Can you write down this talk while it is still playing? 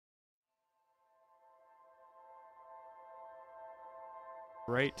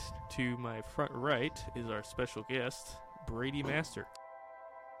Right to my front right is our special guest, Brady Master.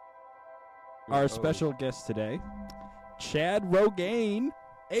 Our special guest today, Chad Rogaine,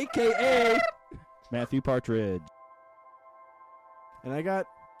 a.k.a. Matthew Partridge. And I got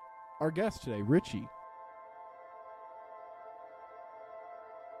our guest today, Richie.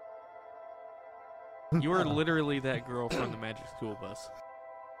 You are literally that girl from the Magic School Bus.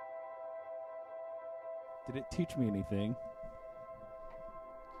 Did it teach me anything?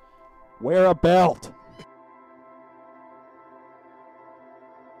 Wear a belt.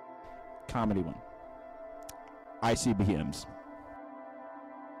 Comedy one. ICBMs.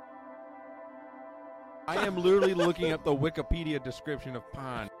 I am literally looking up the Wikipedia description of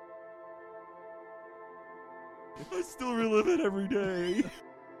pond. I still relive it every day.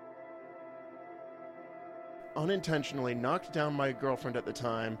 Unintentionally knocked down my girlfriend at the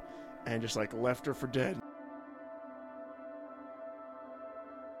time and just left her for dead.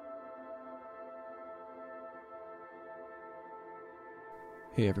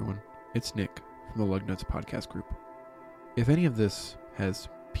 Hey everyone, it's Nick from the Lug Nuts podcast group. If any of this has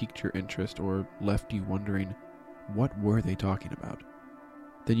piqued your interest or left you wondering what were they talking about,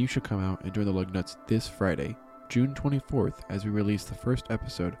 then you should come out and join the Lug Nuts this Friday, June 24th, as we release the first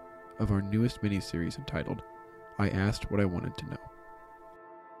episode of our newest miniseries entitled I Asked What I Wanted to Know.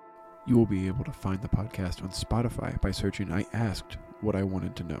 You will be able to find the podcast on Spotify by searching I Asked What I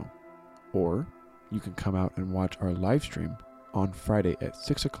Wanted to Know. Or you can come out and watch our live stream on Friday at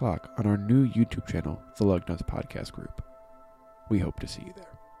 6 o'clock on our new YouTube channel, the Lug Nuts Podcast Group. We hope to see you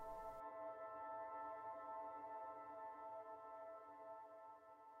there.